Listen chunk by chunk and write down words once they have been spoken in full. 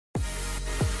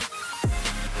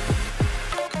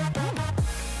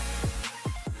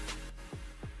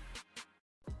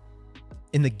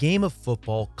In the game of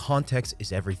football, context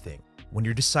is everything. When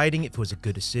you're deciding if it was a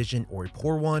good decision or a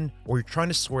poor one, or you're trying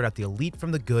to sort out the elite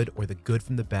from the good or the good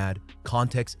from the bad,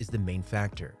 context is the main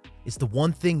factor. It's the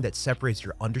one thing that separates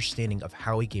your understanding of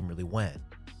how a game really went.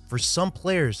 For some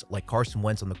players, like Carson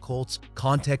Wentz on the Colts,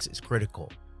 context is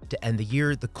critical. To end the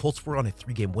year, the Colts were on a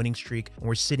 3-game winning streak and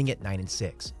were sitting at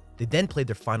 9-6. They then played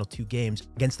their final 2 games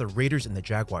against the Raiders and the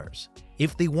Jaguars.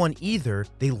 If they won either,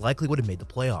 they likely would have made the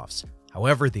playoffs.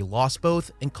 However, they lost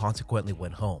both and consequently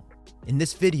went home. In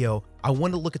this video, I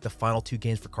want to look at the final 2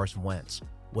 games for Carson Wentz.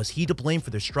 Was he to blame for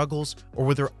their struggles, or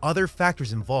were there other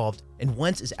factors involved, and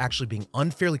Wentz is actually being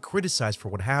unfairly criticized for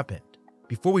what happened?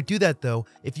 Before we do that though,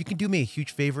 if you can do me a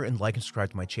huge favor and like and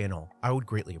subscribe to my channel, I would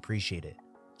greatly appreciate it.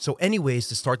 So anyways,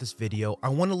 to start this video, I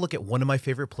want to look at one of my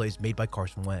favorite plays made by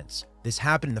Carson Wentz. This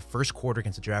happened in the first quarter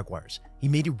against the Jaguars. He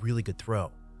made a really good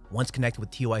throw. Wentz connected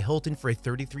with T.Y. Hilton for a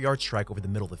 33-yard strike over the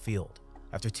middle of the field.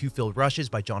 After 2 failed rushes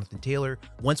by Jonathan Taylor,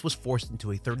 Wentz was forced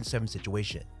into a 3rd-and-7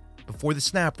 situation. Before the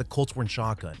snap, the Colts were in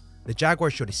shotgun. The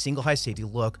Jaguars showed a single high safety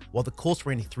look, while the Colts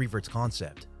ran a 3-verts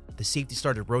concept. The safety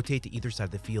started to rotate to either side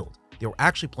of the field. They were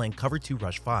actually playing cover 2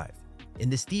 rush 5. In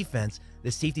this defense,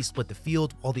 the safety split the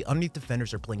field, while the underneath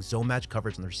defenders are playing zone match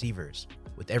coverage on the receivers.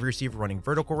 With every receiver running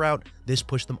vertical route, this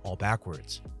pushed them all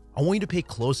backwards. I want you to pay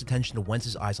close attention to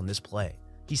Wentz's eyes on this play.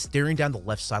 He's staring down the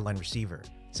left sideline receiver.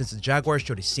 Since the Jaguars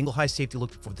showed a single high safety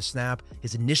look before the snap,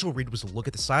 his initial read was to look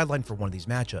at the sideline for one of these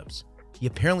matchups. He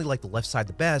apparently liked the left side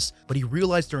the best, but he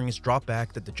realized during his drop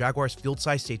back that the Jaguars' field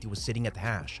side safety was sitting at the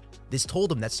hash. This told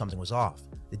him that something was off.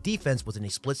 The defense was in a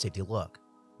split safety look.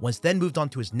 Wentz then moved on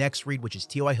to his next read, which is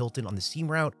T.Y. Hilton on the seam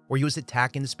route, where he was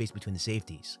attacking the space between the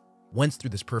safeties. Wentz threw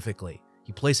this perfectly.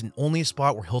 He placed it in only a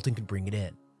spot where Hilton could bring it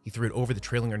in. He threw it over the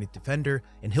trailing underneath defender,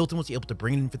 and Hilton was able to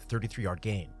bring it in for the 33-yard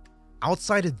gain.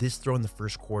 Outside of this throw in the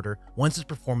first quarter, Wentz's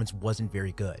performance wasn't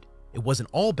very good. It wasn't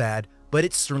all bad, but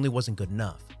it certainly wasn't good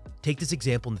enough. Take this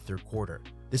example in the 3rd quarter.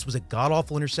 This was a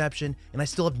god-awful interception, and I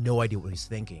still have no idea what he's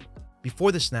thinking.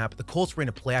 Before the snap, the Colts ran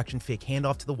a play-action fake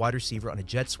handoff to the wide receiver on a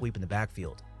jet sweep in the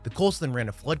backfield. The Colts then ran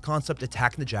a flood concept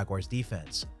attacking the Jaguars'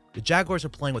 defense. The Jaguars are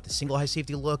playing with a single high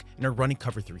safety look and are running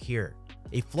cover 3 here.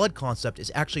 A flood concept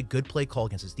is actually a good play call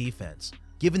against his defense.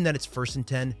 Given that it's 1st and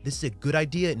 10, this is a good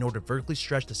idea in order to vertically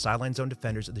stretch the sideline zone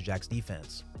defenders of the Jags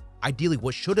defense. Ideally,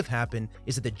 what should have happened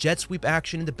is that the jet sweep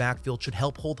action in the backfield should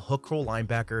help hold the hook curl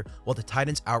linebacker, while the tight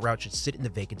end's out route should sit in the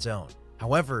vacant zone.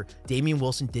 However, Damian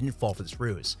Wilson didn't fall for this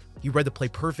ruse. He read the play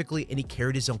perfectly and he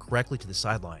carried his zone correctly to the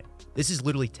sideline. This is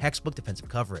literally textbook defensive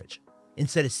coverage.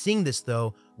 Instead of seeing this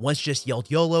though, Wentz just yelled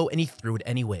YOLO and he threw it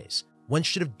anyways. Wentz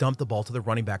should have dumped the ball to the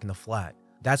running back in the flat.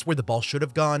 That's where the ball should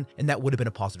have gone, and that would have been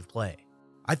a positive play.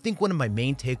 I think one of my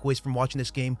main takeaways from watching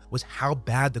this game was how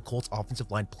bad the Colts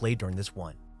offensive line played during this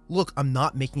one. Look, I'm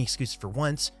not making excuses for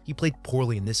Wentz, he played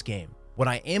poorly in this game. What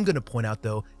I am going to point out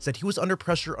though is that he was under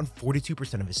pressure on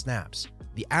 42% of his snaps.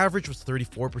 The average was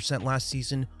 34% last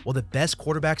season, while the best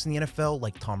quarterbacks in the NFL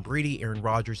like Tom Brady, Aaron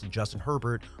Rodgers, and Justin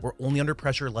Herbert were only under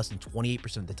pressure less than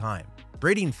 28% of the time.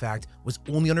 Brady, in fact, was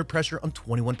only under pressure on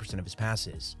 21% of his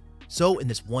passes. So in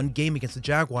this one game against the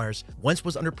Jaguars, Wentz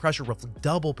was under pressure roughly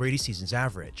double Brady's season's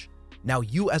average. Now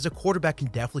you as a quarterback can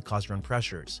definitely cause your own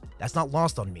pressures. That's not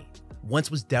lost on me. Wentz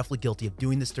was definitely guilty of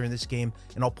doing this during this game,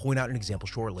 and I'll point out an example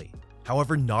shortly.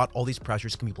 However, not all these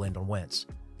pressures can be blamed on Wentz.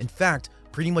 In fact,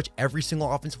 pretty much every single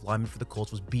offensive lineman for the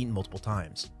Colts was beaten multiple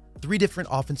times. 3 different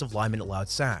offensive linemen allowed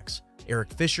sacks: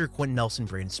 Eric Fisher, Quentin Nelson,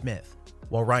 Braden Smith.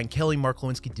 While Ryan Kelly and Mark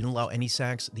Lewinsky didn't allow any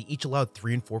sacks, they each allowed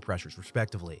 3 and 4 pressures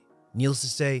respectively. Needless to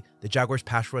say, the Jaguars'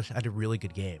 pass rush had a really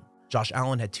good game. Josh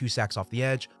Allen had 2 sacks off the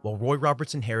edge, while Roy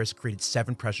Robertson-Harris created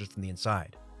 7 pressures from the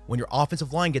inside. When your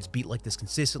offensive line gets beat like this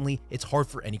consistently, it's hard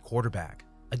for any quarterback.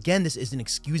 Again, this isn't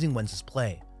excusing Wentz's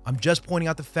play. I'm just pointing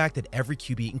out the fact that every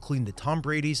QB, including the Tom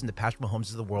Brady's and the Patrick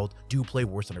Mahomes of the world, do play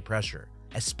worse under pressure,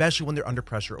 especially when they're under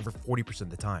pressure over 40% of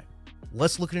the time.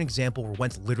 Let's look at an example where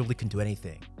Wentz literally couldn't do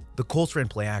anything. The Colts ran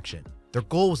play action. Their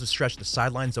goal was to stretch the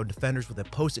sideline zone defenders with a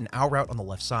post and out route on the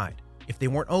left side. If they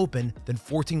weren't open, then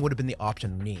 14 would have been the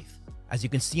option underneath. As you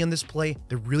can see on this play,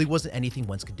 there really wasn't anything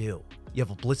Wentz could do. You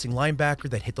have a blitzing linebacker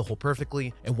that hit the hole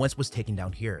perfectly, and Wentz was taken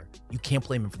down here. You can't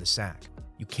blame him for the sack.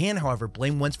 You can, however,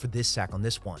 blame Wentz for this sack on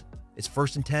this one. It's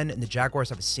 1st and 10, and the Jaguars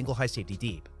have a single high safety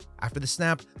deep. After the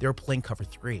snap, they were playing cover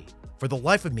 3. For the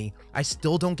life of me, I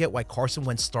still don't get why Carson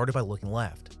Wentz started by looking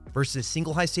left. Versus a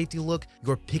single high safety look,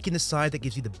 you're picking the side that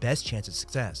gives you the best chance of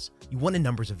success. You want a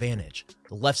numbers advantage.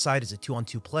 The left side is a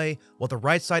 2-on-2 play, while the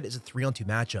right side is a 3-on-2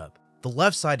 matchup. The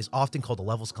left side is often called the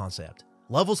levels concept.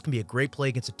 Levels can be a great play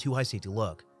against a 2 high safety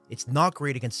look. It's not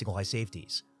great against single high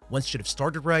safeties. Wentz should have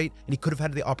started right, and he could have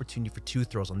had the opportunity for 2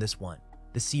 throws on this one.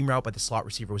 The seam route by the slot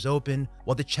receiver was open,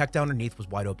 while the check down underneath was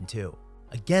wide open too.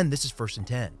 Again, this is 1st and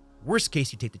 10. Worst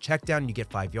case, you take the check down and you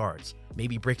get 5 yards.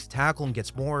 Maybe he breaks a tackle and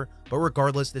gets more, but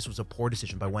regardless, this was a poor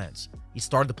decision by Wentz. He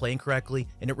started the play incorrectly,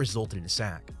 and it resulted in a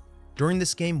sack. During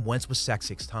this game, Wentz was sacked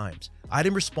 6 times. I had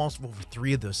him responsible for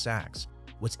 3 of those sacks.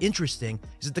 What's interesting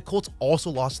is that the Colts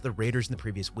also lost to the Raiders in the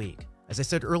previous week. As I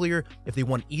said earlier, if they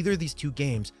won either of these 2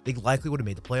 games, they likely would have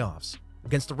made the playoffs.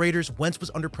 Against the Raiders, Wentz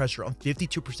was under pressure on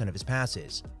 52% of his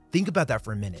passes. Think about that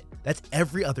for a minute. That's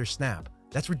every other snap.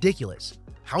 That's ridiculous.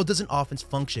 How does an offense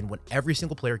function when every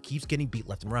single player keeps getting beat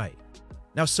left and right?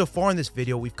 Now, so far in this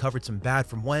video, we've covered some bad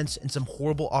from Wentz and some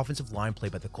horrible offensive line play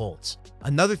by the Colts.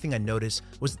 Another thing I noticed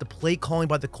was that the play calling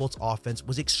by the Colts offense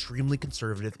was extremely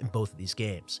conservative in both of these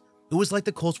games. It was like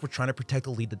the Colts were trying to protect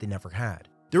a lead that they never had.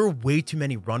 There were way too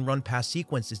many run-pass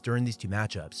sequences during these 2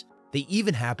 matchups. They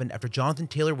even happened after Jonathan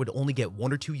Taylor would only get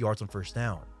 1 or 2 yards on 1st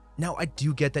down. Now, I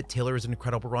do get that Taylor is an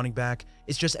incredible running back.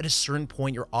 It's just at a certain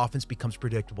point, your offense becomes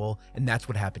predictable, and that's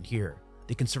what happened here.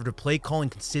 The conservative play calling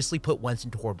consistently put Wentz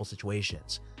into horrible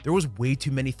situations. There was way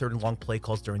too many 3rd and long play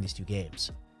calls during these 2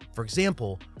 games. For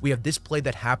example, we have this play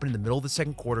that happened in the middle of the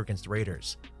 2nd quarter against the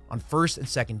Raiders. On 1st and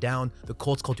 2nd down, the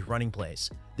Colts called 2 running plays.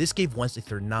 This gave Wentz a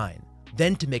 3rd and 9.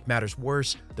 Then, to make matters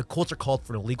worse, the Colts are called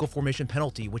for an illegal formation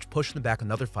penalty, which pushed them back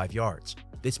another 5 yards.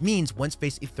 This means Wentz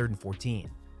faced a 3rd and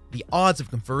 14. The odds of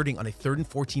converting on a 3rd and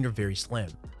 14 are very slim.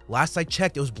 Last I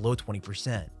checked, it was below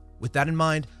 20%. With that in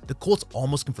mind, the Colts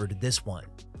almost converted this one.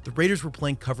 The Raiders were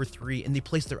playing cover 3 and they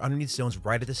placed their underneath zones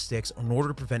right at the sticks in order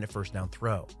to prevent a 1st down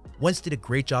throw. Wentz did a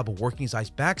great job of working his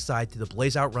eyes backside to the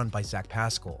blaze out run by Zach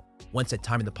Pascal. Wentz had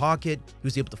time in the pocket, he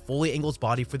was able to fully angle his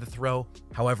body for the throw.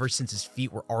 However, since his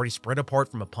feet were already spread apart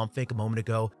from a pump fake a moment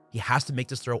ago, he has to make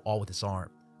this throw all with his arm.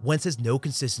 Wentz has no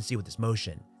consistency with his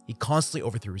motion. He constantly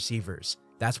overthrew receivers.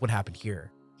 That's what happened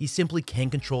here. He simply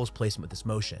can't control his placement with this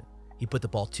motion. He put the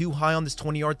ball too high on this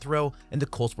 20-yard throw, and the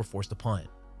Colts were forced to punt.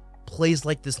 Plays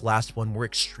like this last one were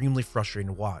extremely frustrating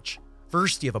to watch.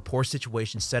 First, you have a poor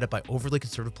situation set up by overly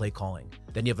conservative play calling.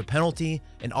 Then you have a penalty,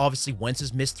 and obviously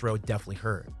Wentz's missed throw definitely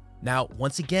hurt. Now,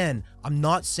 once again, I'm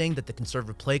not saying that the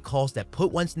conservative play calls that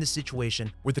put Wentz in this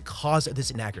situation were the cause of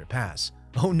this inaccurate pass.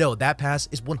 Oh no, that pass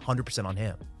is 100% on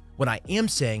him. What I am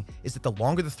saying is that the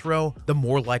longer the throw, the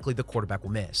more likely the quarterback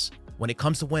will miss. When it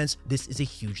comes to Wentz, this is a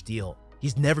huge deal.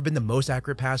 He's never been the most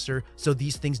accurate passer, so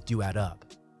these things do add up.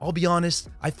 I'll be honest,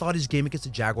 I thought his game against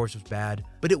the Jaguars was bad,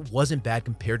 but it wasn't bad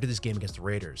compared to this game against the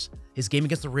Raiders. His game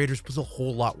against the Raiders was a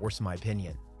whole lot worse in my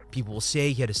opinion. People will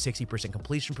say he had a 60%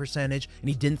 completion percentage and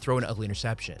he didn't throw an ugly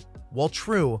interception. While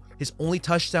true, his only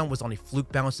touchdown was on a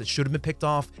fluke bounce that should have been picked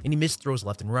off and he missed throws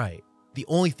left and right. The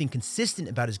only thing consistent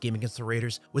about his game against the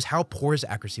Raiders was how poor his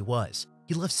accuracy was.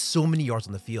 He left so many yards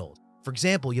on the field. For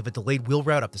example, you have a delayed wheel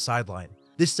route up the sideline.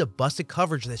 This is a busted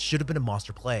coverage that should have been a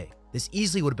monster play. This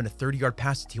easily would have been a 30-yard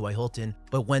pass to T.Y. Hilton,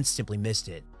 but Wentz simply missed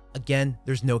it. Again,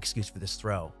 there's no excuse for this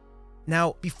throw.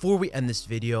 Now, before we end this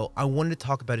video, I wanted to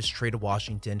talk about his trade to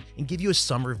Washington and give you a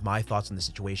summary of my thoughts on the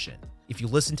situation. If you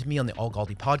listened to me on the All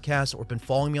Galdi podcast or been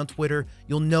following me on Twitter,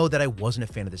 you'll know that I wasn't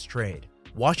a fan of this trade.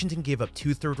 Washington gave up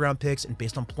 2 third-round picks, and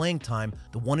based on playing time,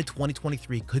 the one in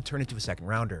 2023 could turn into a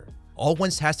second-rounder. All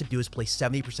Wentz has to do is play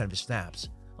 70% of his snaps.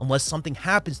 Unless something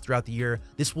happens throughout the year,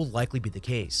 this will likely be the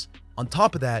case. On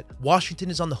top of that,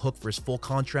 Washington is on the hook for his full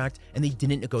contract and they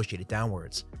didn't negotiate it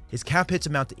downwards. His cap hits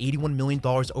amount to $81 million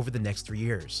over the next 3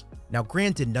 years. Now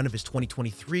granted, none of his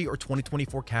 2023 or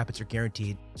 2024 cap hits are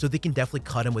guaranteed, so they can definitely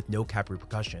cut him with no cap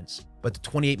repercussions. But the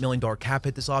 $28 million cap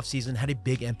hit this offseason had a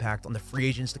big impact on the free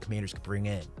agents the Commanders could bring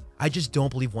in. I just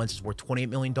don't believe Wentz is worth $28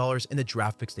 million in the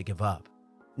draft picks they give up.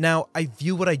 Now, I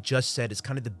view what I just said as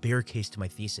kind of the bear case to my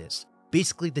thesis.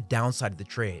 Basically the downside of the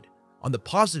trade. On the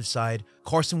positive side,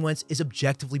 Carson Wentz is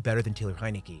objectively better than Taylor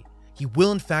Heinicke. He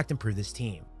will in fact improve this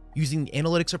team. Using the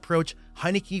analytics approach,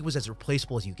 Heinicke was as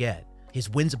replaceable as you get. His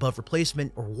wins above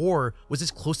replacement, or WAR, was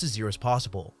as close to 0 as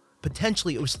possible.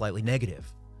 Potentially it was slightly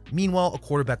negative. Meanwhile, a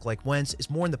quarterback like Wentz is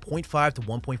more in the 0.5 to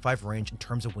 1.5 range in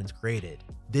terms of wins graded.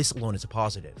 This alone is a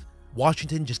positive.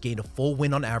 Washington just gained a full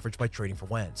win on average by trading for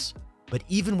Wentz. But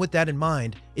even with that in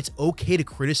mind, it's okay to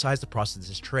criticize the process of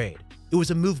this trade. It was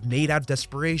a move made out of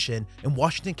desperation, and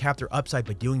Washington capped their upside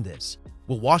by doing this.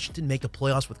 Will Washington make the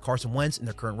playoffs with Carson Wentz in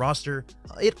their current roster?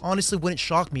 It honestly wouldn't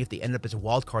shock me if they ended up as a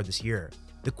wild card this year.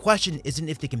 The question isn't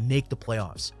if they can make the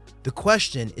playoffs. The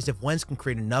question is if Wentz can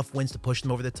create enough wins to push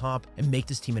them over the top and make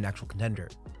this team an actual contender.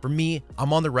 For me,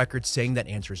 I'm on the record saying that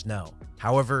answer is no.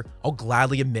 However, I'll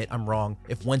gladly admit I'm wrong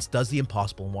if Wentz does the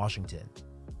impossible in Washington.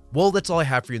 Well, that's all I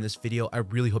have for you in this video. I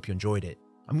really hope you enjoyed it.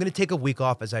 I'm going to take a week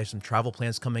off as I have some travel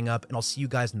plans coming up, and I'll see you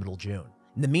guys in the middle of June.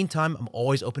 In the meantime, I'm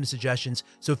always open to suggestions,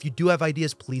 so if you do have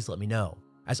ideas, please let me know.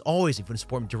 As always, if you want to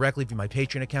support me directly via my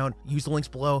Patreon account, use the links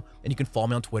below, and you can follow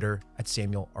me on Twitter at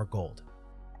Samuel R. Gold.